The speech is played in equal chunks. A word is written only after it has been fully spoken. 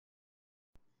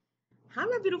Hi,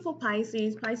 my beautiful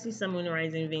Pisces. Pisces, Sun, Moon,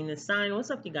 Rising, Venus, sign.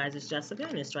 What's up, you guys? It's Jessica,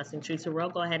 and it's Trusting Truth Tarot.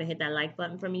 Go ahead and hit that like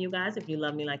button for me, you guys, if you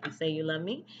love me like you say you love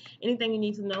me. Anything you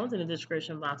need to know is in the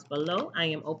description box below. I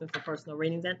am open for personal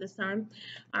readings at this time.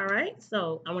 All right,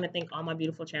 so I want to thank all my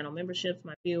beautiful channel memberships,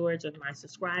 my viewers, and my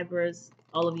subscribers,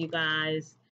 all of you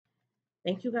guys.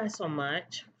 Thank you guys so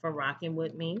much for rocking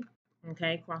with me.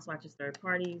 Okay, cross watchers, third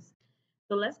parties.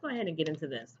 So let's go ahead and get into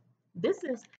this. This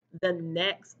is the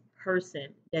next person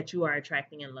that you are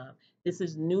attracting in love. This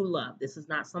is new love. This is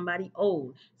not somebody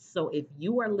old. So if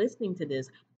you are listening to this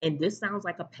and this sounds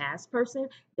like a past person,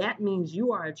 that means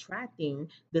you are attracting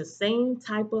the same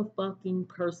type of fucking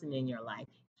person in your life.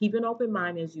 Keep an open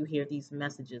mind as you hear these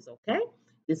messages, okay?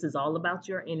 This is all about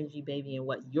your energy, baby, and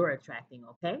what you're attracting,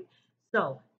 okay?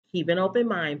 So keep an open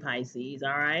mind, Pisces,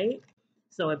 all right?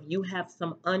 So if you have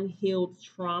some unhealed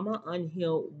trauma,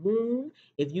 unhealed wound,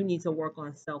 if you need to work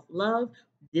on self-love,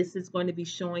 this is going to be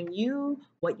showing you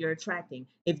what you're attracting.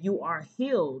 If you are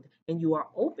healed and you are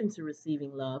open to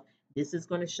receiving love, this is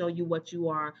going to show you what you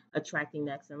are attracting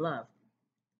next in love.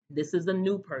 This is a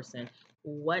new person.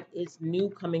 What is new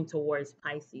coming towards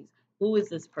Pisces? Who is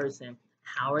this person?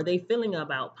 How are they feeling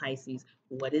about Pisces?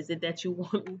 What is it that you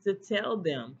want me to tell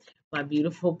them, my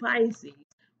beautiful Pisces?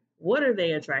 What are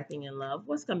they attracting in love?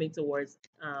 What's coming towards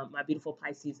my beautiful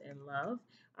Pisces in love?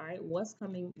 All right, what's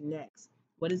coming next?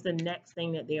 What is the next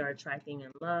thing that they are attracting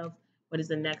in love? What is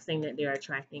the next thing that they're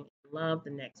attracting in love? The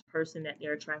next person that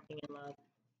they're attracting in love?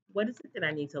 What is it that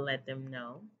I need to let them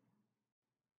know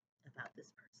about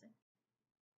this person?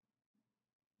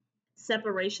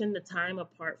 Separation, the time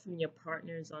apart from your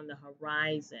partners on the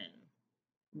horizon.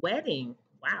 Wedding.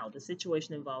 Wow, the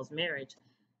situation involves marriage.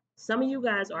 Some of you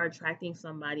guys are attracting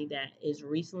somebody that is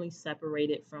recently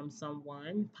separated from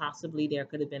someone. Possibly there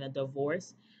could have been a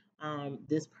divorce.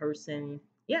 This person,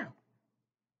 yeah.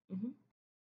 hmm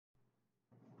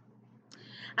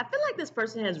I feel like this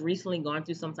person has recently gone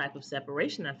through some type of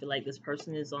separation. I feel like this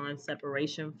person is on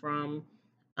separation from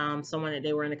someone that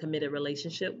they were in a committed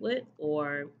relationship with,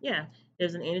 or yeah,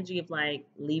 there's an energy of like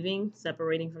leaving,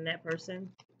 separating from that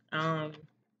person. Um,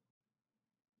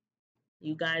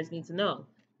 you guys need to know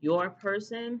your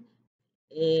person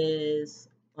is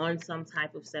on some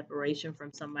type of separation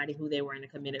from somebody who they were in a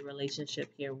committed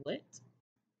relationship here with.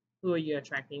 Who are you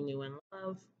attracting new in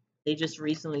love? They just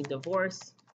recently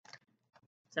divorced.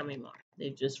 Tell me more.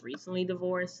 They've just recently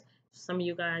divorced. Some of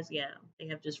you guys, yeah, they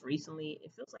have just recently,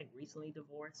 it feels like recently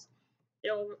divorced.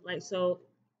 They're over, like, so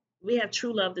we have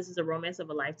true love. This is a romance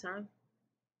of a lifetime.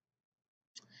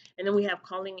 And then we have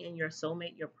calling in your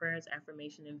soulmate, your prayers,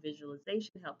 affirmation, and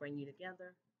visualization help bring you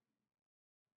together.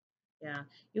 Yeah,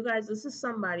 you guys, this is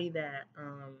somebody that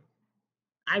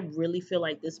I really feel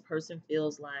like this person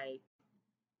feels like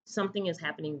something is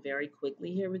happening very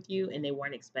quickly here with you, and they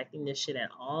weren't expecting this shit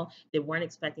at all. They weren't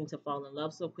expecting to fall in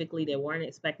love so quickly. They weren't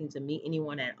expecting to meet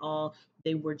anyone at all.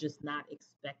 They were just not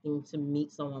expecting to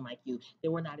meet someone like you. They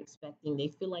were not expecting, they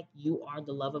feel like you are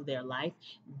the love of their life.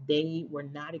 They were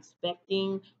not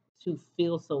expecting to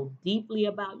feel so deeply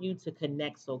about you, to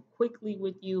connect so quickly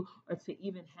with you, or to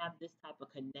even have this type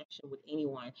of connection with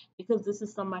anyone, because this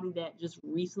is somebody that just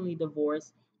recently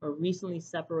divorced or recently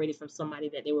separated from somebody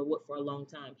that they were with for a long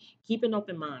time. Keep an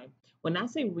open mind. When I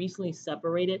say recently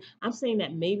separated, I'm saying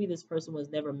that maybe this person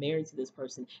was never married to this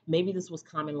person. Maybe this was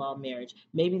common law marriage.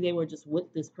 Maybe they were just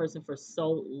with this person for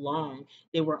so long.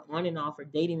 They were on and off or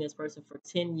dating this person for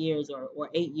 10 years or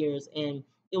 8 years. And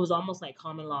it was almost like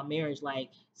common law marriage. Like,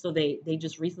 so they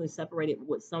just recently separated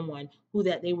with someone who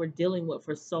that they were dealing with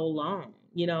for so long,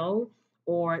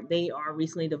 or they are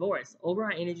recently divorced.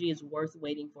 Overall energy is worth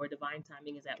waiting for. Divine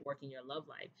timing is at work in your love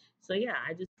life. So yeah,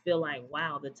 I just feel like,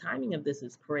 wow, the timing of this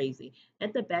is crazy.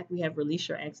 At the back, we have release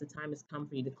your ex. The time has come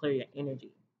for you to clear your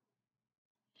energy.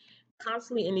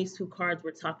 Constantly in these two cards,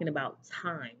 we're talking about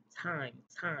time, time,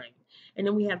 time. And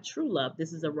then we have true love.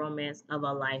 This is a romance of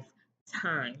a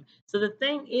lifetime. So the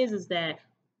thing is that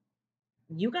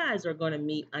you guys are going to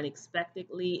meet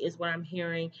unexpectedly is what I'm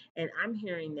hearing. And I'm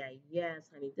hearing that, yes,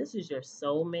 honey, this is your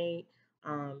soulmate.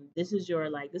 This is your,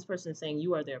 like, this person saying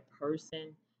you are their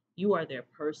person. You are their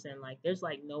person. Like, there's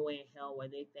like no way in hell where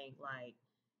they think like,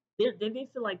 they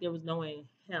feel like there was no way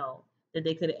in hell that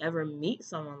they could ever meet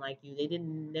someone like you. They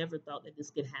didn't never thought that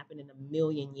this could happen in a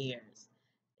million years.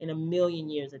 In a million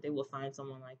years that they would find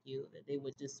someone like you, that they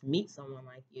would just meet someone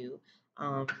like you.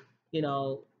 Um, you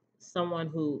know, someone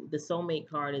who the soulmate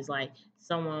card is like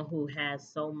someone who has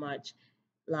so much,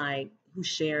 like, who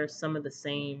shares some of the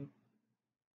same,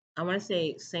 I want to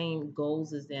say, same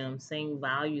goals as them, same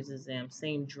values as them,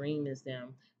 same dream as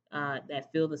them,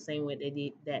 that feel the same way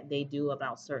that they do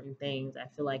about certain things. I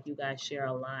feel like you guys share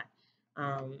a lot.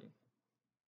 Um,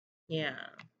 yeah,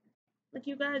 like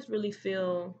you guys really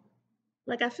feel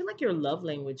like I feel like your love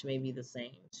language may be the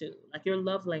same too. Like your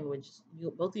love language,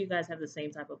 you both of you guys have the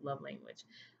same type of love language.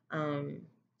 Um,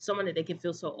 Someone that they can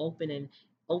feel so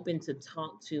open to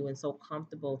talk to and so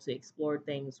comfortable to explore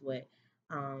things with.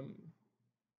 Um,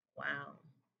 wow,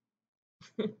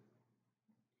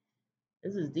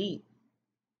 this is deep.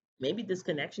 Maybe this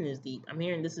connection is deep. I'm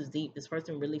hearing this is deep. This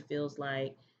person really feels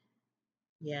like,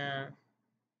 yeah,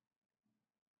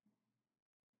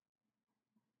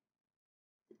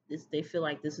 this they feel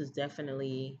like this is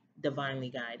definitely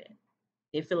divinely guided.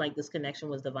 They feel like this connection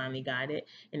was divinely guided,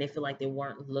 and they feel like they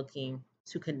weren't looking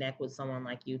to connect with someone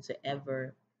like you to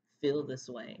ever feel this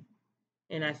way.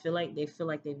 And I feel like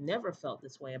they've never felt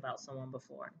this way about someone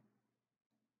before.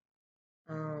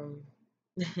 Um,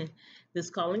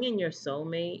 this calling in your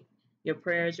soulmate, your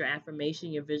prayers, your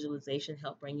affirmation, your visualization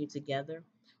help bring you together.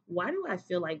 Why do I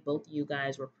feel like both of you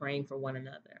guys were praying for one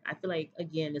another? I feel like,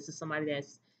 again, this is somebody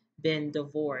that's been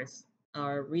divorced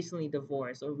or recently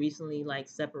like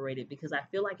separated, because I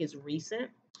feel like it's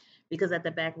recent, because at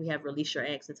the back we have release your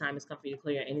ex, the time has come for you to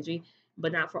clear your energy,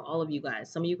 but not for all of you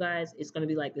guys. Some of you guys, it's going to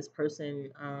be like this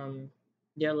person,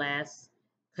 their last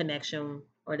connection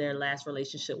or their last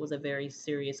relationship was a very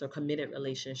serious or committed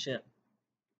relationship.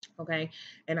 Okay.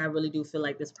 And I really do feel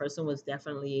like this person was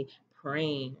definitely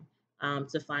praying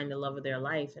to find the love of their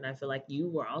life. And I feel like you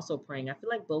were also praying. I feel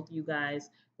like both of you guys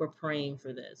were praying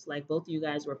for this. Like both of you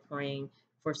guys were praying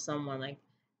for someone. Like,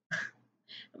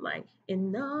 I'm like,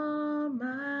 in all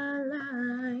my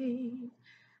life,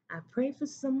 I pray for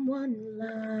someone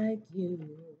like you.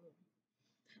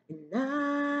 And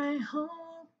I hope,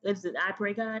 I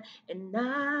pray God, and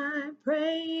I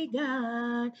pray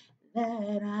God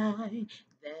that I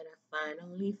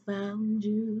finally found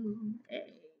you.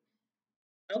 Hey.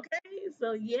 Okay,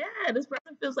 so yeah, this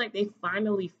person feels like they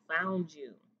finally found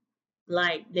you.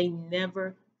 Like they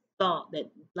never thought that,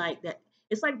 like that.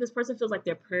 It's like this person feels like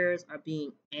their prayers are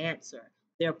being answered.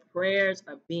 Their prayers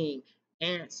are being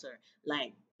answered.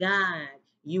 Like, God,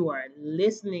 you are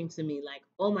listening to me. Like,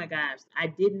 oh my gosh, I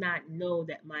did not know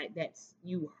that's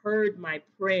you heard my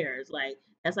prayers. Like,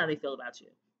 that's how they feel about you.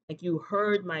 Like you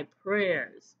heard my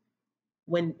prayers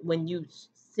when you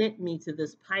sent me to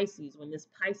this Pisces, when this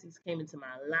Pisces came into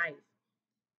my life.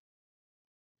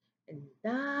 And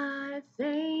I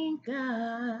thank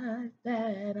God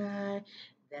that I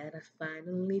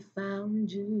finally found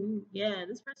you. Yeah,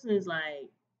 this person is like,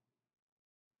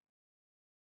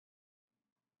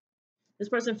 this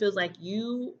person feels like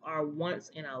you are once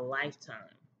in a lifetime.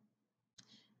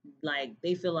 Like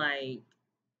they feel like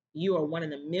you are one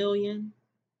in a million.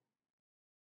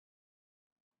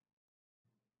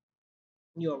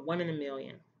 You are one in a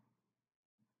million.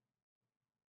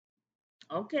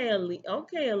 Okay,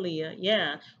 okay, Aaliyah.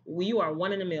 Yeah, you are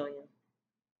one in a million.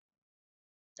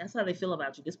 That's how they feel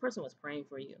about you. This person was praying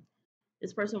for you.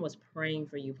 This person was praying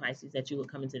for you, Pisces, that you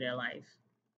would come into their life.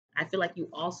 I feel like you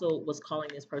also was calling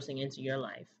this person into your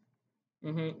life.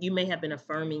 You may have been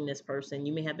affirming this person.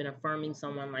 You may have been affirming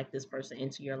someone like this person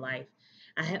into your life.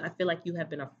 I feel like you have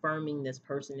been affirming this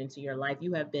person into your life.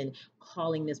 You have been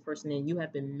calling this person in. You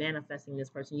have been manifesting this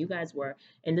person. You guys were,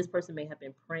 and this person may have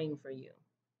been praying for you.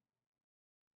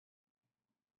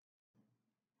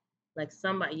 Like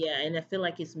somebody, yeah, and I feel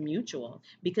like it's mutual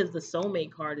because the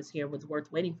soulmate card is here, what's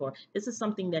worth waiting for. This is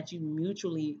something that you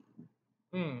mutually,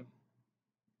 mm,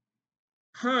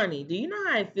 honey, do you know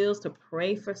how it feels to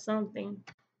pray for something?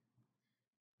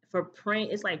 For praying,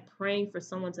 it's like praying for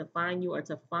someone to find you or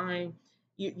to find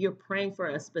you. You're praying for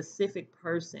a specific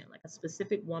person, like a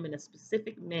specific woman, a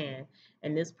specific man,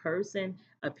 and this person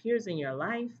appears in your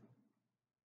life.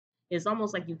 It's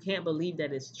almost like you can't believe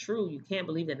that it's true. You can't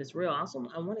believe that it's real. Also,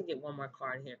 I want to get one more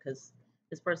card here because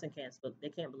this person can't, but they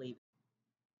can't believe it.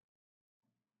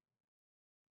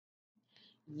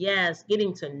 Yes,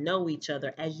 getting to know each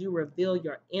other as you reveal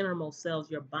your innermost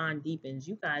selves, your bond deepens.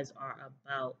 You guys are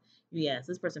about, yes,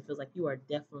 this person feels like you are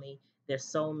definitely their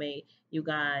soulmate. You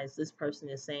guys, this person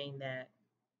is saying that,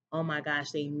 oh my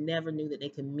gosh, they never knew that they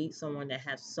could meet someone that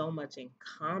has so much in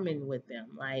common with them.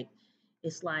 Like,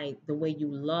 it's like the way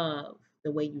you love, the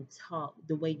way you talk,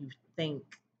 the way you think.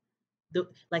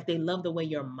 Like, they love the way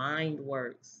your mind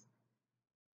works.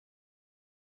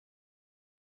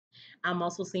 I'm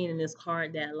also seeing in this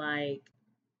card that, like,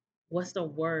 what's the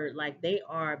word, like they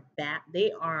are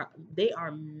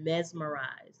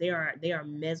mesmerized, they are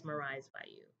mesmerized by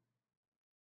you.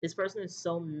 This person is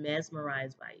so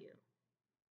mesmerized by you.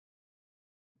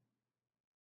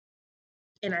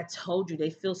 And I told you, they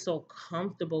feel so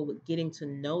comfortable with getting to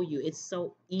know you. It's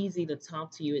so easy to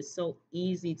talk to you. It's so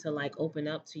easy to like open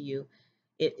up to you.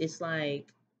 It's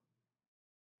like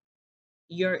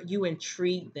you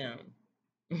intrigue them.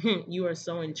 You are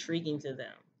so intriguing to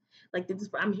them. Like this,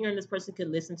 I'm hearing this person could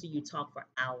listen to you talk for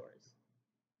hours.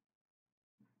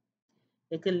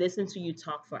 They could listen to you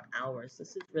talk for hours.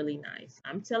 This is really nice.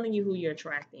 I'm telling you who you're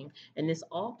attracting, and it's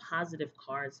all positive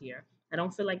cards here. I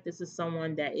don't feel like this is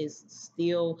someone that is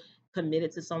still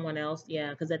committed to someone else.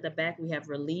 Yeah, because at the back we have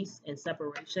release and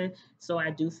separation. So I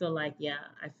do feel like, yeah,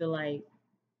 I feel like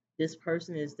this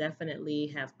person is definitely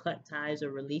have cut ties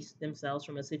or released themselves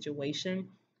from a situation.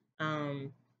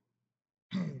 Um,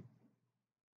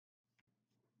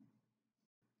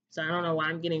 so I don't know why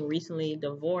I'm getting recently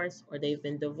divorced or they've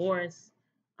been divorced.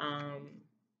 Um,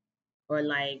 or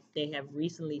like they have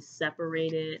recently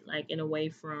separated, like in a way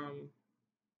from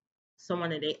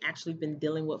someone that they actually been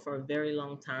dealing with for a very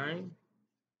long time,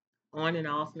 on and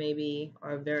off maybe,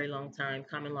 or a very long time,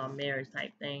 common law marriage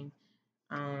type thing.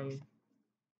 Um,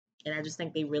 and I just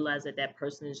think they realize that that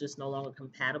person is just no longer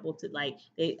compatible to like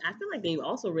they. I feel like they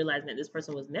also realized that this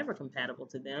person was never compatible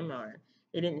to them, or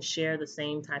they didn't share the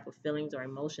same type of feelings or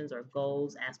emotions or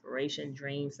goals, aspiration,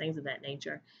 dreams, things of that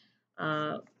nature.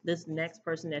 This next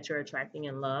person that you're attracting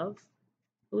in love.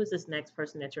 Who is this next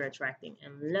person that you're attracting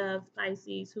in love,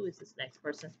 Pisces? Who is this next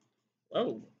person?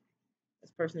 Whoa,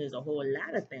 this person is a whole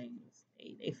lot of things.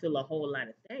 They feel a whole lot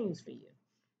of things for you.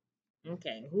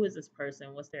 Okay, who is this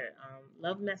person? What's their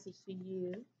love message to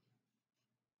you?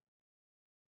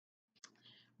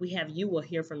 We have you will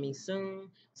hear from me soon.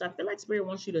 So I feel like Spirit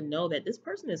wants you to know that this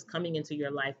person is coming into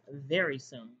your life very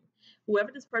soon.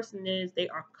 Whoever this person is, they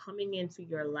are coming into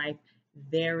your life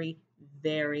very,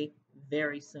 very,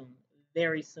 very soon.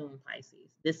 Very soon,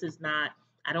 Pisces. This is not,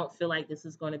 I don't feel like this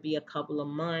is going to be a couple of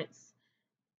months.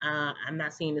 I'm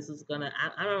not saying this is going to,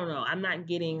 I don't know. I'm not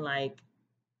getting like,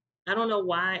 I don't know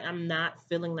why I'm not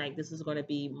feeling like this is going to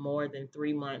be more than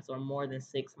 3 months or more than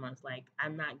 6 months. Like,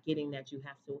 I'm not getting that you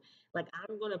have to, like,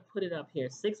 I'm going to put it up here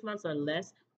 6 months or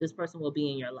less, this person will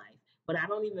be in your life. But I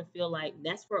don't even feel like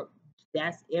that's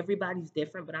everybody's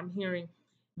different. But I'm hearing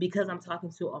because I'm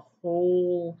talking to a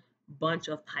whole bunch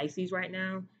of Pisces right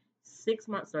now, 6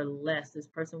 months or less, this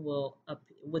person will,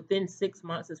 within 6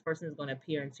 months, this person is going to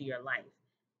appear into your life.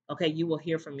 Okay, you will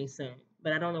hear from me soon.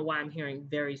 But I don't know why I'm hearing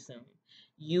very soon.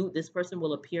 This person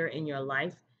will appear in your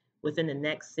life within the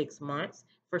next 6 months.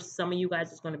 For some of you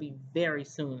guys, it's going to be very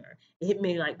sooner. It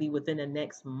may like be within the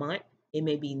next month. It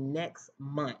may be next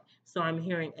month. So I'm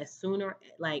hearing as sooner,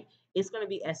 like it's going to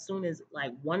be as soon as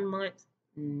like 1 month,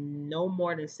 no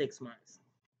more than 6 months.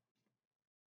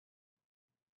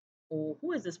 Oh,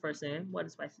 who is this person? What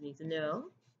does Spicy need to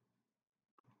know?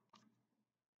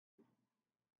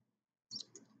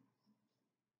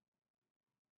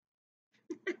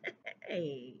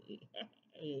 Hey,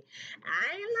 hey,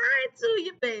 I ain't lying to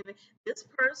you, baby. This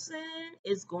person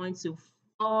is going to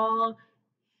fall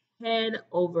head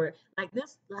over like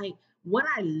this. Like what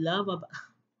I love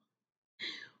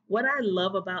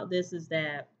about this is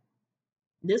that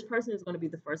this person is going to be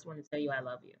the first one to tell you I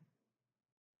love you.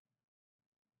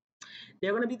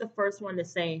 They're going to be the first one to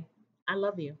say I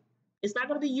love you. It's not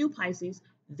going to be you, Pisces.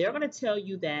 They're going to tell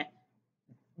you that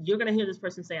you're going to hear this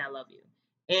person say I love you.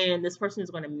 And this person is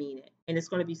going to mean it. And it's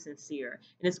going to be sincere.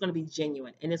 And it's going to be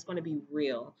genuine. And it's going to be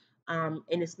real. And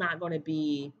it's not going to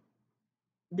be,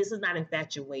 this is not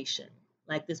infatuation.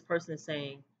 Like this person is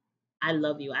saying, I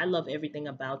love you. I love everything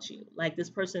about you. Like this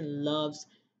person loves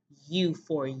you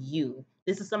for you.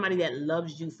 This is somebody that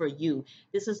loves you for you.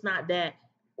 This is not that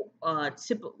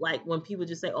typical like when people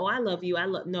just say, "Oh, I love you." I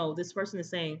love no, this person is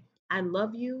saying, "I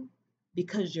love you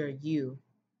because you're you."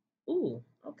 Ooh,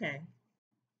 okay.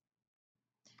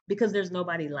 Because there's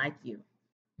nobody like you.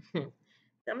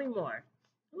 Tell me more.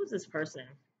 Who is this person?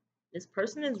 This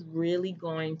person is really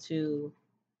going to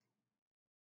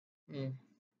hmm,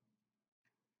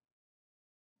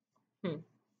 hmm.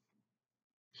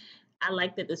 I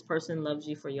like that this person loves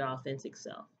you for your authentic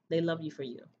self. They love you for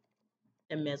you.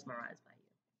 They're mesmerized by you.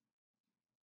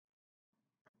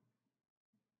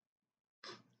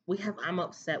 We have I'm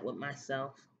upset with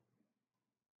myself.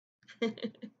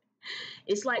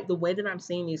 It's like the way that I'm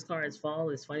seeing these cards fall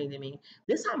is funny to me.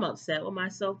 This I'm upset with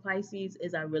myself, Pisces,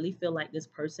 is I really feel like this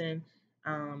person,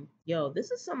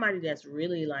 this is somebody that's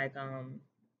really like,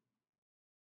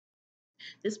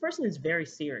 this person is very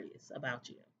serious about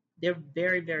you. They're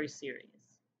very, very serious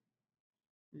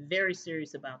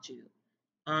about you.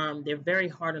 They're very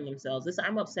hard on themselves. This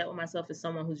I'm upset with myself is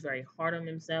someone who's very hard on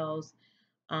themselves.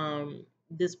 Um,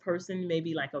 this person may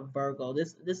be like a Virgo.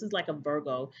 This is like a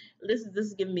Virgo. This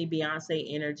is giving me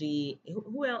Beyonce energy.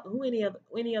 Who else? Who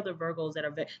any other Virgos that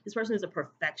are this person is a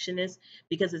perfectionist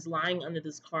because it's lying under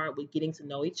this card with getting to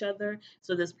know each other.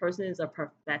 So this person is a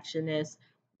perfectionist.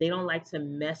 They don't like to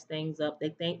mess things up.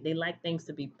 They like things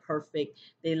to be perfect.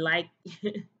 They like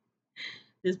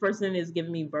this person is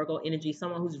giving me Virgo energy,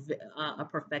 someone who's a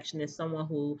perfectionist, someone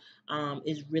who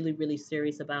is really, really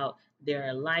serious about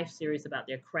their life, serious about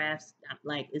their crafts.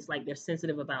 Like, it's like they're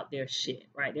sensitive about their shit,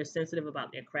 right? They're sensitive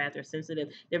about their craft. They're sensitive.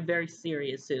 They're very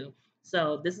serious too.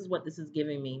 So this is what this is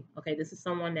giving me. Okay, this is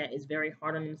someone that is very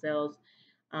hard on themselves.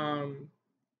 Um,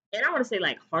 and I want to say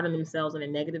like hard on themselves in a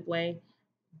negative way,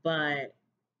 but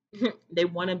they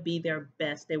want to be their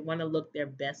best. They want to look their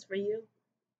best for you.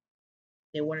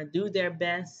 They want to do their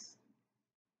best.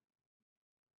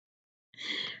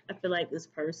 I feel like this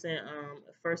person,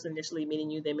 first initially meeting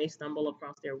you, they may stumble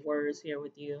across their words here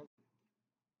with you.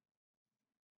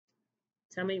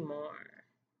 Tell me more.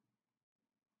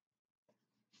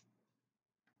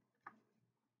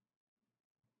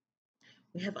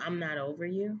 We have I'm not over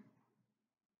you.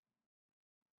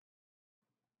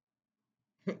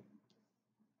 Let's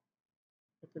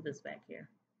put this back here.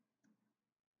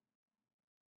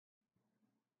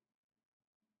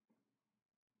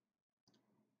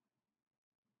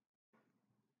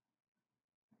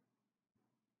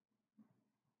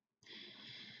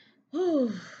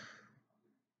 Whew.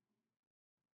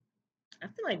 I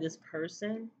feel like this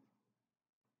person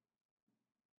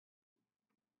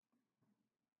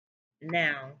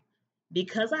now,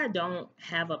 because I don't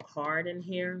have a card in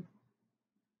here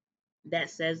that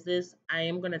says this, I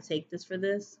am going to take this for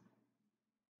this.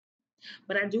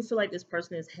 But I do feel like this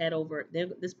person is head over.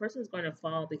 This person is going to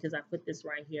fall because I put this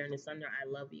right here and it's under I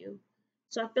love you.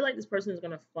 So I feel like this person is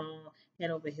going to fall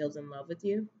head over heels in love with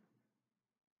you.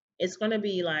 It's going to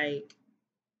be like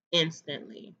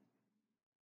instantly.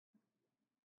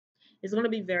 It's going to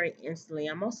be very instantly.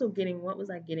 I'm also getting, what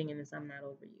was I getting in this I'm not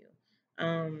over you?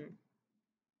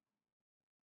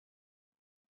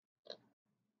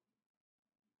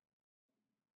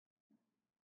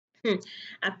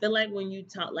 I feel like when you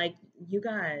talk, like, you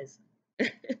guys, this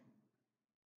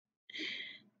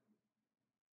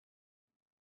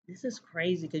is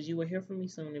crazy because you will hear from me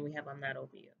soon and we have I'm not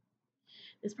over you.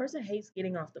 This person hates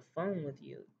getting off the phone with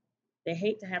you. They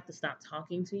hate to have to stop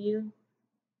talking to you.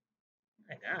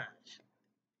 My gosh.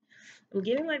 I'm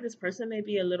getting like this person may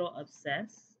be a little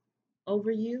obsessed over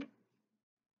you.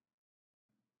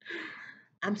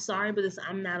 I'm sorry, but this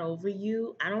I'm not over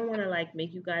you. I don't want to like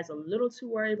make you guys a little too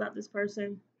worried about this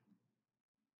person,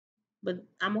 but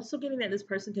I'm also getting that this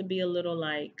person can be a little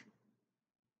like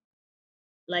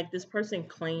this person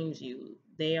claims you.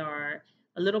 They are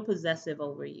a little possessive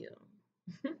over you.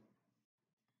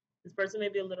 This person may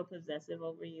be a little possessive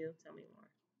over you. Tell me more.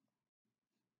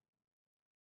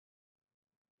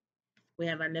 We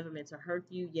have I never meant to hurt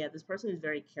you. Yeah, this person is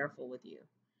very careful with you.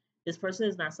 This person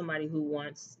is not somebody who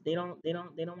wants they don't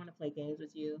want to play games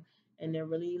with you, and they're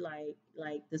really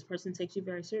like this person takes you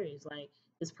very serious. Like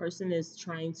this person is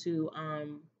trying to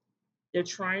they're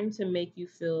trying to make you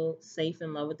feel safe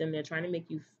in love with them. They're trying to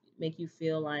make you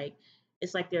feel like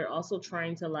it's like they're also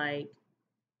trying to like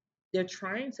they're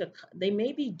trying to they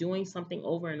may be doing something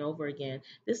over and over again.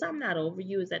 This I'm not over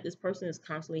you is that this person is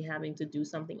constantly having to do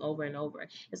something over and over.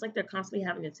 It's like they're constantly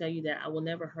having to tell you that I will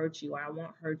never hurt you or I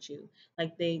won't hurt you.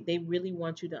 Like they really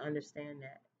want you to understand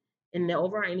that. And the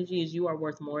overall energy is you are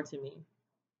worth more to me.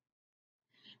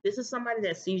 This is somebody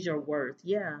that sees your worth.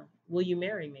 Yeah. Will you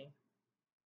marry me?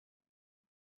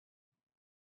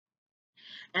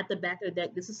 At the back of the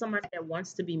deck, this is somebody that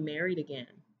wants to be married again.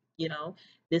 You know,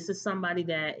 this is somebody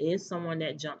that is someone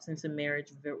that jumps into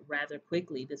marriage rather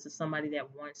quickly. This is somebody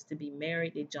that wants to be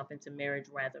married. They jump into marriage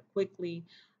rather quickly.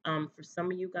 For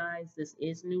some of you guys, this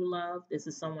is new love. This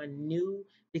is someone new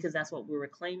because that's what we're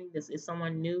reclaiming. This is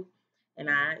someone new.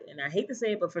 And I hate to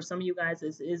say it, but for some of you guys,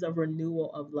 this is a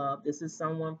renewal of love. This is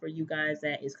someone for you guys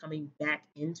that is coming back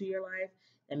into your life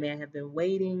that may have been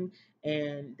waiting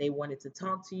and they wanted to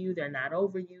talk to you. They're not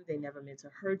over you. They never meant to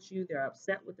hurt you. They're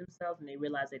upset with themselves and they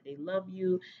realize that they love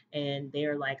you and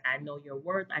they're like, I know your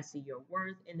worth. I see your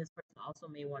worth. And this person also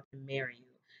may want to marry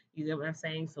you. You get what I'm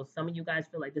saying? So some of you guys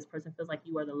feel like this person feels like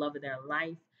you are the love of their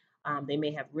life. They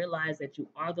may have realized that you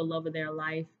are the love of their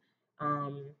life.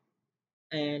 Um,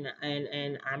 and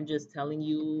I'm just telling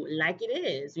you like it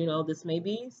is. You know, this may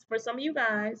be for some of you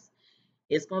guys.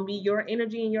 It's going to be your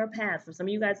energy and your path. For some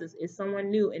of you guys, it's someone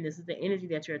new, and this is the energy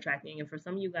that you're attracting. And for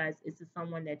some of you guys, it's just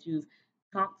someone that you've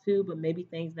talked to, but maybe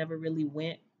things never really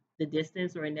went the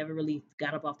distance or it never really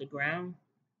got up off the ground.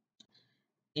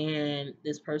 and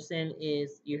this person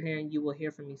is, you're hearing, you will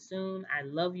hear from me soon, I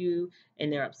love you,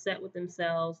 and they're upset with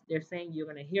themselves. They're saying you're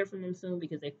going to hear from them soon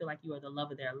because they feel like you are the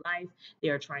love of their life. They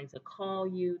are trying to call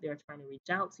you, they're trying to reach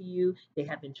out to you, they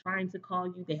have been trying to call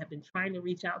you, they have been trying to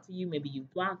reach out to you, maybe you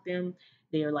blocked them.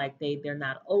 They're like, they're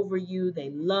not over you, they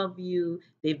love you,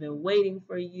 they've been waiting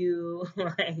for you.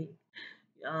 Like,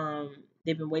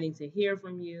 they've been waiting to hear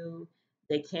from you.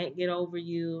 They can't get over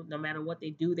you. No matter what they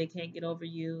do, they can't get over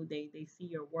you. They see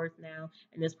your worth now.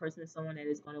 And this person is someone that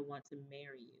is going to want to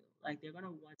marry you. Like, they're going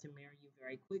to want to marry you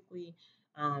very quickly.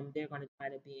 They're going to try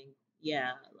to be,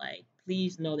 yeah, like,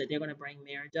 please know that they're going to bring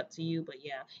marriage up to you. But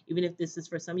yeah, even if this is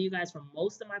for some of you guys, for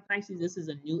most of my Pisces, this is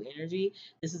a new energy.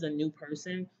 This is a new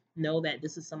person. Know that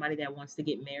this is somebody that wants to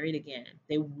get married again.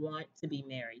 They want to be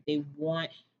married. They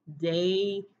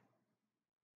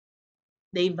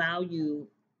they value,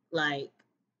 like,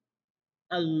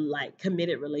 like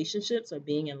committed relationships or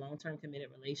being in long-term committed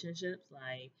relationships,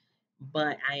 like,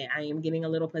 but I am getting a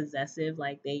little possessive.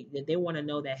 Like, they want to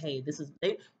know that, hey, this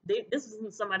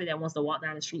isn't somebody that wants to walk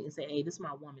down the street and say, hey, this is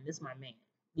my woman, this is my man.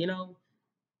 You know,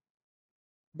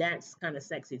 that's kind of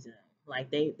sexy to them.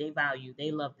 Like, they value,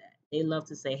 they love that. They love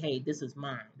to say, hey, this is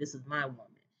mine, this is my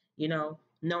woman, you know,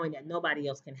 knowing that nobody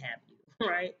else can have you.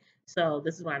 Right? So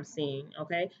this is what I'm seeing.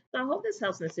 Okay, so I hope this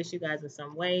helps and assists you guys in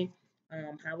some way.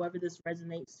 However this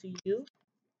resonates to you,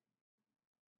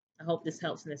 I hope this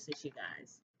helps and assists you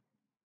guys.